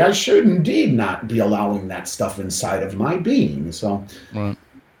 maybe I should indeed not be allowing that stuff inside of my being. So, right.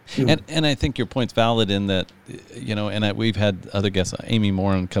 And I think your point's valid in that, and we've had other guests. Amy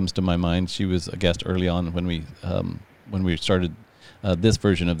Morin comes to my mind. She was a guest early on when we started this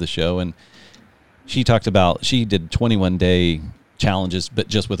version of the show, and she talked about, she did 21-day challenges, but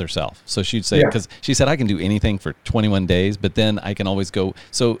just with herself. So she'd say, because she said, I can do anything for 21 days, but then I can always go.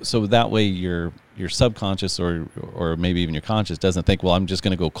 So that way your subconscious or maybe even your conscious doesn't think, well, I'm just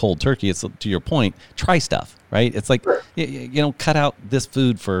going to go cold turkey. It's, to your point, try stuff, right? It's like, cut out this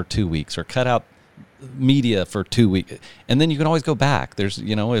food for 2 weeks, or cut out media for 2 weeks, and then you can always go back. There's,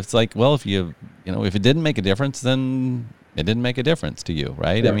 it's like, well, if if it didn't make a difference, then it didn't make a difference to you,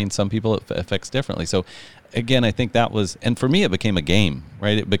 right? I mean, some people it affects differently. So again, I think that was, and for me, it became a game,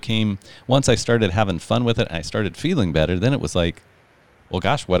 right? It became, once I started having fun with it and I started feeling better, then it was like, well,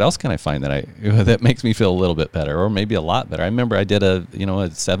 gosh, what else can I find that makes me feel a little bit better, or maybe a lot better? I remember I did a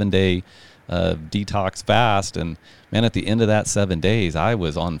 7-day detox fast, and man, at the end of that 7 days, I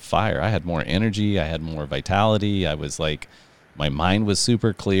was on fire. I had more energy. I had more vitality. I was like, my mind was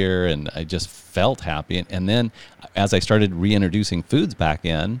super clear, and I just felt happy. And then as I started reintroducing foods back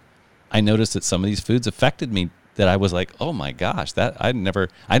in, I noticed that some of these foods affected me, that I was like, oh my gosh, that I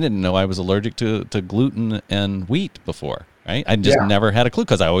didn't know I was allergic to gluten and wheat before, right? I just never had a clue,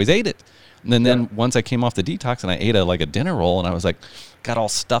 because I always ate it. And then once I came off the detox and I ate a dinner roll, and I was like, got all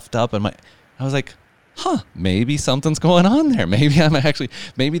stuffed up, and I was like, maybe something's going on there. Maybe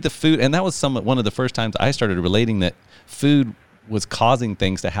maybe the food, and that was one of the first times I started relating that food was causing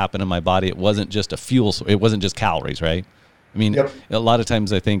things to happen in my body. It wasn't just a fuel, it wasn't just calories, right? I mean, a lot of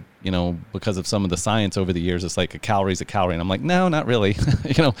times I think, because of some of the science over the years, it's like a calorie is a calorie. And I'm like, no, not really.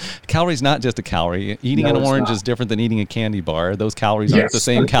 Calories not just a calorie. Eating an orange is different than eating a candy bar. Those calories aren't the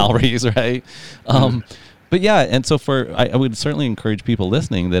same calories, right? But yeah, and so I would certainly encourage people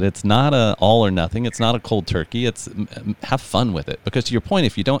listening that it's not a all or nothing. It's not a cold turkey. It's have fun with it. Because to your point,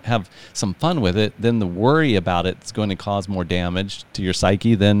 if you don't have some fun with it, then the worry about it is going to cause more damage to your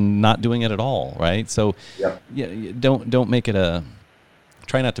psyche than not doing it at all, right? So don't make it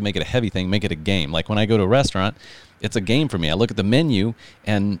try not to make it a heavy thing. Make it a game. Like when I go to a restaurant, it's a game for me. I look at the menu,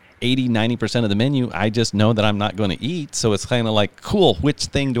 and 80-90% of the menu, I just know that I'm not going to eat. So it's kind of like, cool, which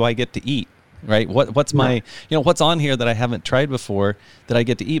thing do I get to eat? Right? What's my, what's on here that I haven't tried before that I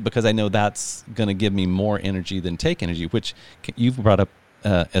get to eat, because I know that's going to give me more energy than take energy, which you've brought up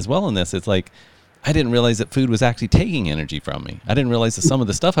as well in this. It's like, I didn't realize that food was actually taking energy from me. I didn't realize that some of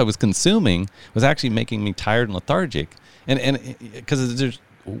the stuff I was consuming was actually making me tired and lethargic. And because there's,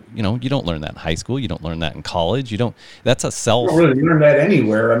 you don't learn that in high school. You don't learn that in college. That's a self. You don't really learn that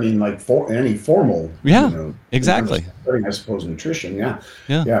anywhere. I mean, like any formal. Yeah, exactly. I suppose nutrition. Yeah.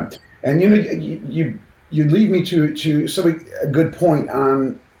 And you lead me to a good point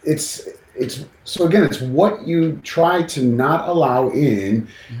on it's so again, it's what you try to not allow in,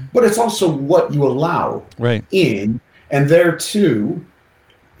 but it's also what you allow in. And there too,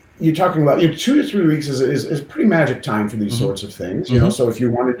 you're talking about 2 to 3 weeks is pretty magic time for these sorts of things. So if you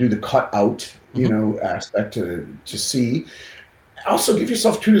want to do the cut out aspect to see. Also, give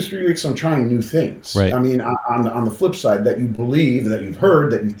yourself 2 to 3 weeks on trying new things. Right. I mean, on the flip side, that you believe, that you've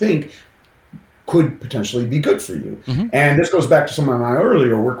heard, that you think could potentially be good for you. And this goes back to some of my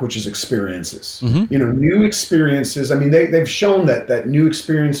earlier work, which is experiences. New experiences. I mean, they've shown that new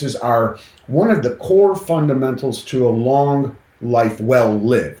experiences are one of the core fundamentals to a long life well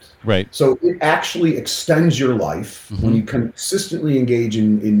lived. Right. So it actually extends your life when you consistently engage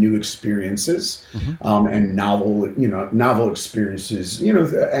in new experiences and novel experiences,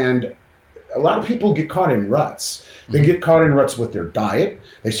 and a lot of people get caught in ruts. They get caught in ruts with their diet.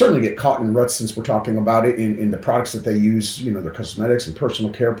 They certainly get caught in ruts, since we're talking about it, in the products that they use, their cosmetics and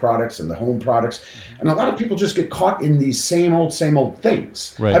personal care products and the home products. And a lot of people just get caught in these same old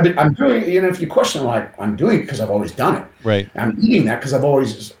things. Right. I'm doing, if you question, I'm doing it because I've always done it. Right. I'm eating that because I've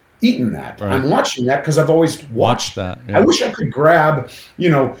always eaten that. Right. I'm watching that because I've always watched that. Yeah. I wish I could grab,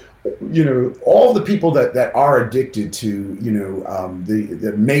 all the people that are addicted to,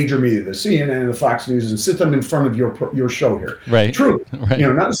 the major media, the CNN and the Fox News, and sit them in front of your show here. Right. True. Right.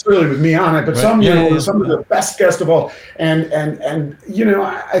 Not necessarily with me on it, but some, some of the best guests of all. And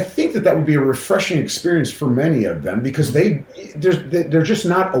I think that would be a refreshing experience for many of them, because they're just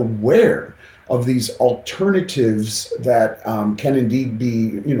not aware of these alternatives that can indeed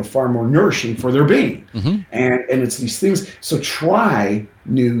be, far more nourishing for their being. And it's these things. So try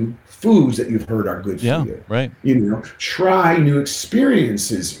new foods that you've heard are good for you. Right. Try new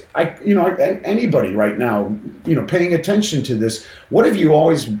experiences. Anybody right now, paying attention to this, what have you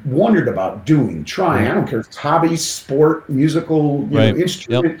always wondered about doing, trying? I don't care if it's hobby, sport, musical,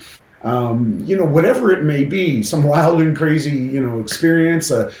 instrument. Whatever it may be, some wild and crazy, experience,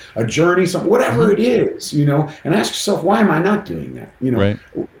 a journey, whatever it is, and ask yourself, why am I not doing that? Right.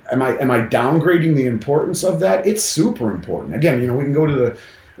 Am I downgrading the importance of that? It's super important. Again, we can go to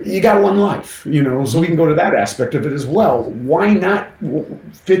you got one life, so we can go to that aspect of it as well. Why not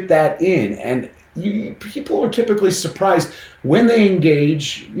fit that in? And people are typically surprised when they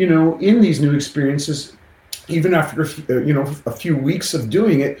engage, in these new experiences. Even after a few weeks of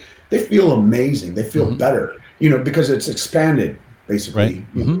doing it, they feel amazing. They feel better, because it's expanded basically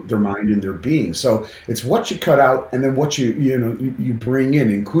their mind and their being. So it's what you cut out, and then what you bring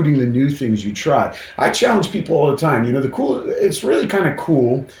in, including the new things you try. I challenge people all the time. It's really kind of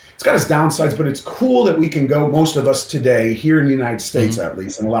cool. It's got its downsides, but it's cool that we can go, most of us today here in the United States, at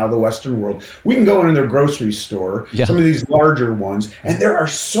least, and a lot of the Western world, we can go into their grocery store, some of these larger ones, and there are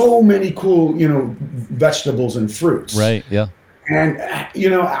so many cool, vegetables and fruits. Right. Yeah. And,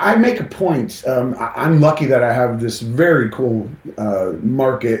 I make a point. I'm lucky that I have this very cool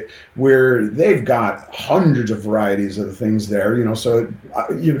market where they've got hundreds of varieties of things there,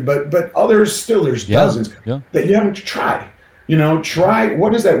 but others still, there's dozens that you haven't tried. Try,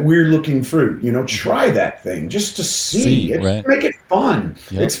 what is that weird looking fruit? Try that thing just to see. Make it fun.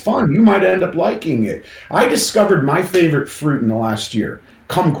 Yep. It's fun. You might end up liking it. I discovered my favorite fruit in the last year.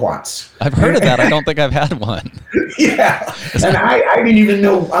 Kumquats. I've heard of that. I don't think I've had one. Yeah. And I didn't even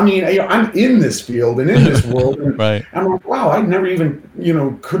know. I mean, I'm in this field and in this world. And right. I'm like, wow, I never even,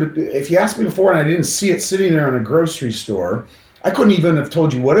 if you asked me before and I didn't see it sitting there in a grocery store, I couldn't even have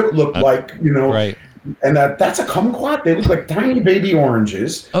told you what it looked like, Right. And that's a kumquat. They look like tiny baby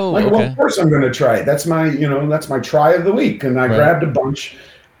oranges. Oh, well, of course I'm going to try it. That's my try of the week. And I grabbed a bunch,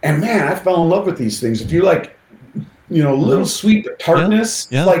 and man, I fell in love with these things. If you like, little sweet tartness,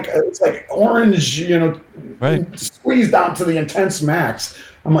 it's like orange, squeezed out to the intense max.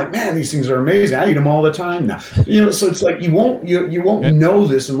 I'm like, man, these things are amazing. I eat them all the time now. So it's like you won't know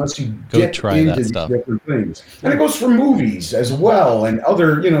this unless you get into these different things. And it goes for movies as well, and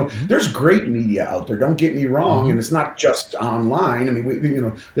other, there's great media out there. Don't get me wrong, and it's not just online. I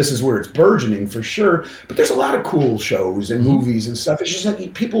mean, this is where it's burgeoning for sure. But there's a lot of cool shows and movies and stuff. It's just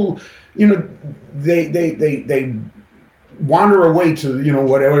like people, they wander away to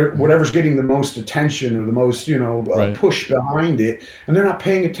whatever's getting the most attention or the most push behind it, and they're not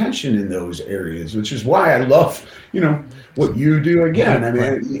paying attention in those areas, which is why I love what you do. Again, I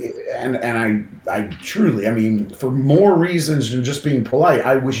mean, and I truly, I mean, for more reasons than just being polite,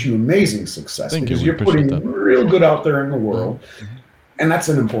 I wish you amazing success. Thank because you. You're putting real good out there in the world. And that's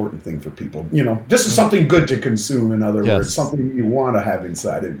an important thing for people. This is something good to consume. In other words, something you want to have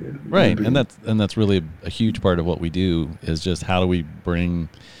inside of you. Right, and that's really a huge part of what we do is just how do we bring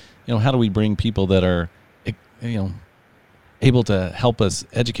people that are, able to help us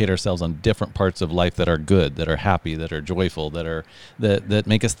educate ourselves on different parts of life that are good, that are happy, that are joyful, that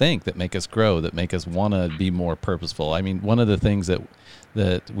make us think, that make us grow, that make us want to be more purposeful. I mean, one of the things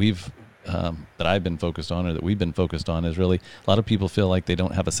that we've that I've been focused on, or that we've been focused on, is really a lot of people feel like they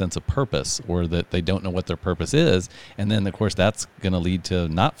don't have a sense of purpose, or that they don't know what their purpose is. And then of course that's going to lead to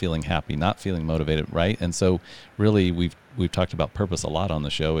not feeling happy, not feeling motivated. Right. And so really we've talked about purpose a lot on the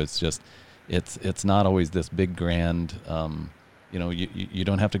show. It's just, it's not always this big grand. You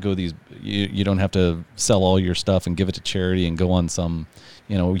don't have to go you don't have to sell all your stuff and give it to charity and go on some,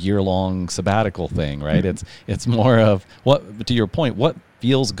 year-long sabbatical thing, right? It's more of what, to your point, what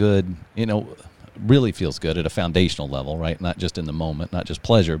feels good, really feels good at a foundational level, right? Not just in the moment, not just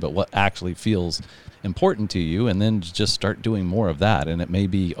pleasure, but what actually feels important to you, and then just start doing more of that. And it may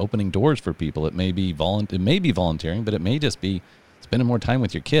be opening doors for people. It may be volunteering, but it may just be spending more time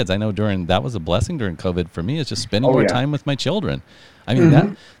with your kids. I know that was a blessing during COVID for me, is just spending more time with my children. I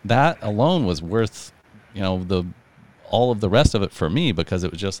mean, that alone was worth, all of the rest of it for me, because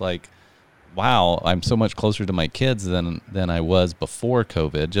it was just like, wow, I'm so much closer to my kids than I was before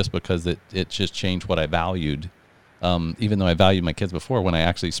COVID, just because it just changed what I valued. Even though I valued my kids before, when I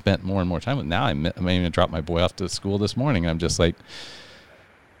actually spent more and more time with, now I'm even dropped my boy off to school this morning. I'm just like,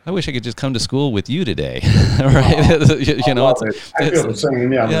 I wish I could just come to school with you today, right? I feel the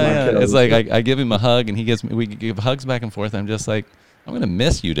same. Yeah. It's like I give him a hug, and we give hugs back and forth. I'm just like, I'm gonna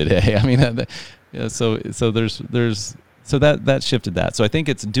miss you today. I mean, so that shifted that. So I think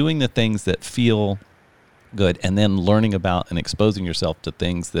it's doing the things that feel good, and then learning about and exposing yourself to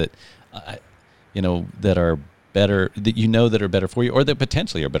things that, that are better, that are better for you, or that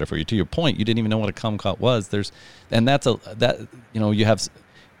potentially are better for you. To your point, you didn't even know what a kumquat was. You have.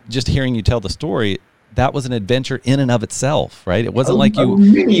 Just hearing you tell the story, that was an adventure in and of itself, right? It wasn't like you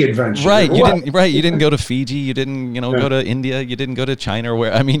mini adventure, right? You didn't go to Fiji, you didn't, go to India, you didn't go to China, or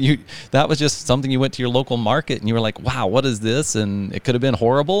where. I mean, that was just something you went to your local market, and you were like, wow, what is this? And it could have been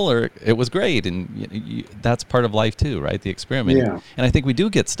horrible, or it was great, and that's part of life too, right? The experiment. Yeah. And I think we do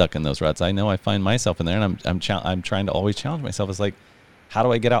get stuck in those ruts. I know I find myself in there, and I'm trying to always challenge myself. It's like, how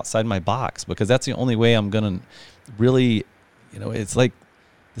do I get outside my box? Because that's the only way I'm gonna really, it's like.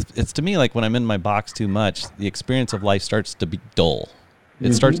 It's to me like when I'm in my box too much, the experience of life starts to be dull.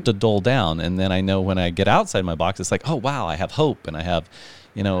 It starts to dull down. And then I know when I get outside my box, it's like, oh, wow, I have hope, and I have,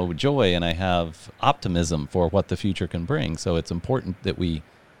 joy, and I have optimism for what the future can bring. So it's important that we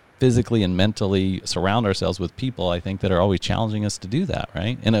physically and mentally surround ourselves with people, I think, that are always challenging us to do that,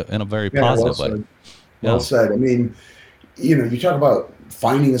 right? In a very positive way. Well said. I mean, you talk about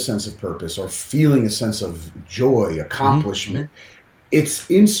finding a sense of purpose or feeling a sense of joy, accomplishment.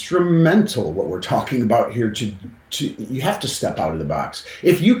 It's instrumental what we're talking about here to you have to step out of the box.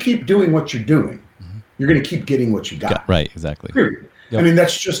 If you keep doing what you're doing, you're going to keep getting what you got. Right, exactly. Period. Yep. I mean,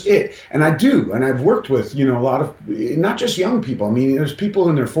 that's just it. And I've worked with, a lot of, not just young people. I mean, there's people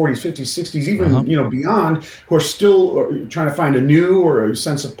in their 40s, 50s, 60s, even, beyond, who are still trying to find a new or a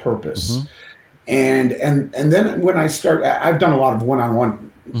sense of purpose. And then when I've done a lot of one-on-one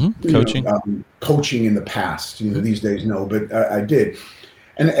coaching in the past, these days, no, but I did.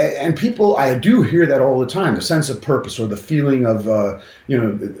 And people, I do hear that all the time, the sense of purpose, or the feeling of,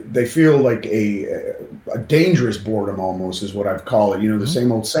 they feel like a dangerous boredom almost is what I've called it, the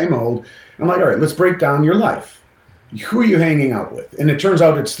same old. And I'm like, all right, let's break down your life. Who are you hanging out with? And it turns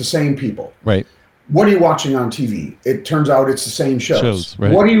out it's the same people. Right. What are you watching on TV? It turns out it's the same shows.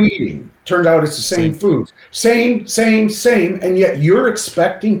 Right. What are you eating? Turns out it's the same foods. Same, and yet you're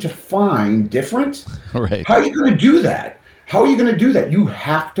expecting to find different? Right. How are you going to do that? How are you going to do that? You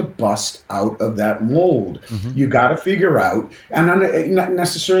have to bust out of that mold. You got to figure out, and not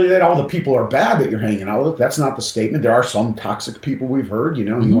necessarily that all the people are bad that you're hanging out with. That's not the statement. There are some toxic people we've heard,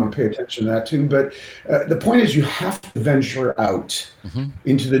 you want to pay attention to that too. But the point is, you have to venture out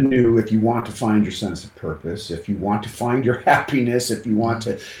into the new if you want to find your sense of purpose, if you want to find your happiness, if you want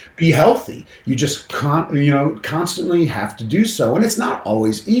to be healthy. You just constantly have to do so. And it's not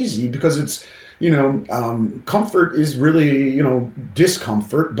always easy, because it's, comfort is really,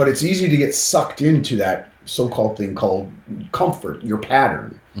 discomfort, but it's easy to get sucked into that so-called thing called comfort, your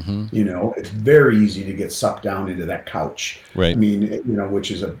pattern. It's very easy to get sucked down into that couch. Right. I mean,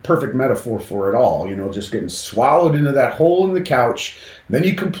 which is a perfect metaphor for it all, just getting swallowed into that hole in the couch. Then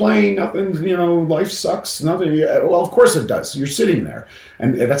you complain, nothing, life sucks, nothing. Well, of course it does. You're sitting there.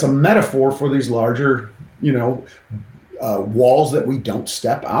 And that's a metaphor for these larger, walls that we don't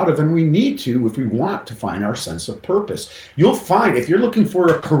step out of, and we need to if we want to find our sense of purpose. You'll find, if you're looking for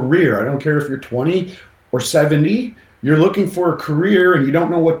a career, I don't care if you're 20 or 70, you're looking for a career and you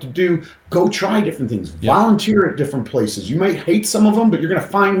don't know what to do, go try different things. Volunteer at different places. You might hate some of them, but you're going to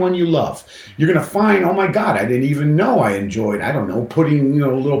find one you love. You're going to find, oh my God, I didn't even know I enjoyed, putting,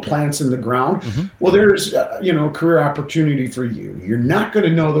 little plants in the ground. Well, there's, career opportunity for you. You're not going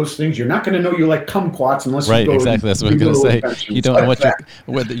to know those things. You're not going to know you like kumquats unless you go. Right, exactly. That's what I was going to say. You don't know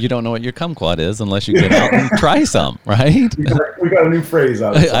you don't know what your kumquat is unless you get out and try some, right? We got a new phrase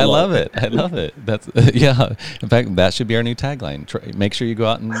out of it. I love it. That's, In fact, that should be our new tagline. Make sure you go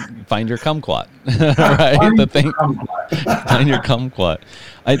out and find your kumquat, right? The thing. Find your kumquat.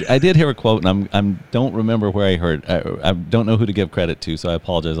 I did hear a quote, and I don't remember where I heard. I don't know who to give credit to, so I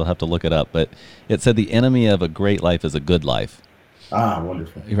apologize. I'll have to look it up. But it said the enemy of a great life is a good life. Ah,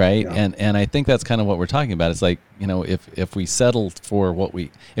 wonderful. Right. Yeah. And I think that's kind of what we're talking about. It's like, if we settle for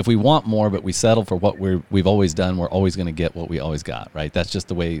if we want more, but we settle for what we've always done, we're always going to get what we always got. Right. That's just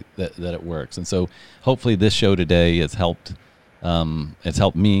the way that it works. And so hopefully this show today has helped. It's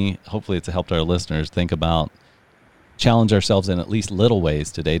helped me. Hopefully it's helped our listeners think about, challenge ourselves in at least little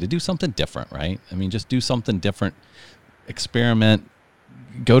ways today to do something different. Right. I mean, just do something different, experiment.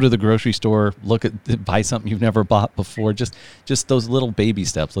 Go to the grocery store, buy something you've never bought before. Just those little baby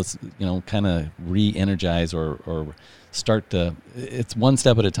steps. Let's, kind of re-energize or start to, it's one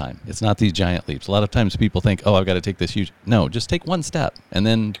step at a time. It's not these giant leaps. A lot of times people think, oh, I've got to take this huge. No, just take one step and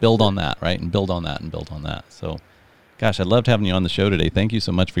then build on that, right? And build on that and build on that. So, gosh, I loved having you on the show today. Thank you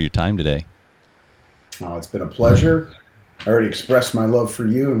so much for your time today. Oh, it's been a pleasure. I already expressed my love for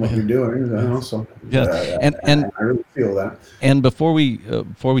you and what you're doing. So and I really feel that. And before we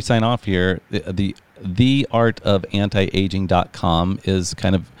sign off here, the artofantiaging.com is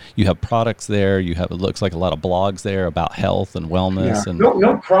kind of, you have products there. It looks like a lot of blogs there about health and wellness. Yeah. And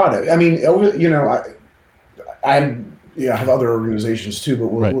no product. I mean, I have other organizations too, but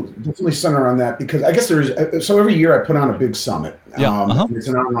we'll definitely center on that, because I guess so every year I put on a big summit. It's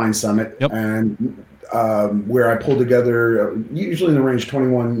an online summit. Yep. And where I pull together usually in the range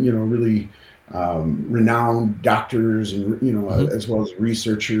 21, really renowned doctors and as well as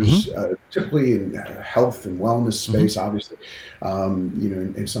researchers, typically in health and wellness space, obviously,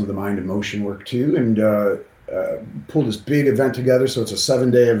 in some of the mind and motion work too, and pull this big event together. So it's a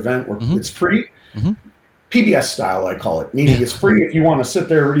 7-day event where it's free. PBS style, I call it, meaning it's free if you want to sit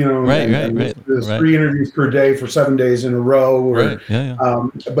there, there's 3 interviews per day for 7 days in a row,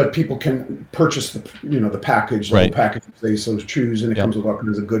 but people can purchase the package, the package if they so choose, and it comes with all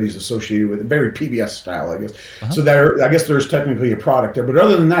kinds of goodies associated with it, very PBS style, I guess. So I guess there's technically a product there, but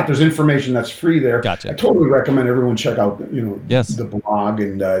other than that, there's information that's free there. Gotcha. I totally recommend everyone check out, the blog,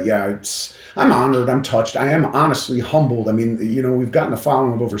 and I'm honored, I'm touched, I am honestly humbled. I mean, we've gotten a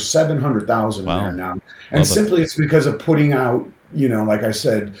following of over 700,000 there now. And simply it's because of putting out, like I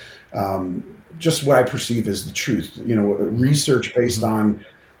said, just what I perceive as the truth, research based on,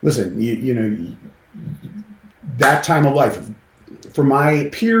 listen, that time of life. For my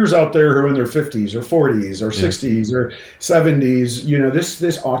peers out there who are in their 50s or 40s or 60s or 70s,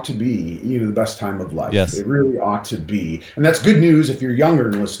 this ought to be, the best time of life. Yes. It really ought to be. And that's good news if you're younger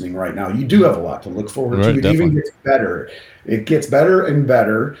and listening right now. You do have a lot to look forward to. It even gets better. It gets better and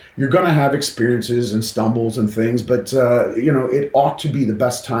better. You're going to have experiences and stumbles and things, but, it ought to be the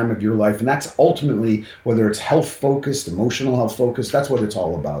best time of your life. And that's ultimately, whether it's health focused, emotional health focused, that's what it's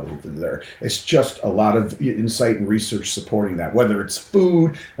all about over there. It's just a lot of insight and research supporting that, whether it's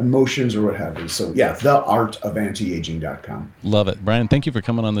food, emotions, or what have you. So theartofantiaging.com. Love it. Brian, thank you for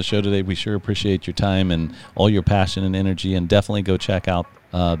coming on the show today. We sure appreciate your time and all your passion and energy, and definitely go check out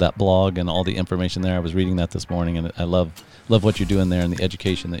that blog and all the information there. I was reading that this morning, and I love what you're doing there and the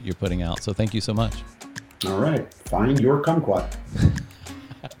education that you're putting out. So thank you so much. All right. Find your kumquat.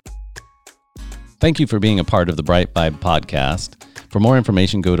 Thank you for being a part of the Bright Vibe podcast. For more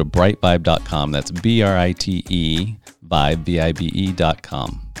information, go to brightvibe.com. That's BRITE Vibe,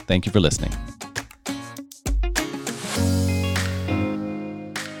 VIBE.com. Thank you for listening.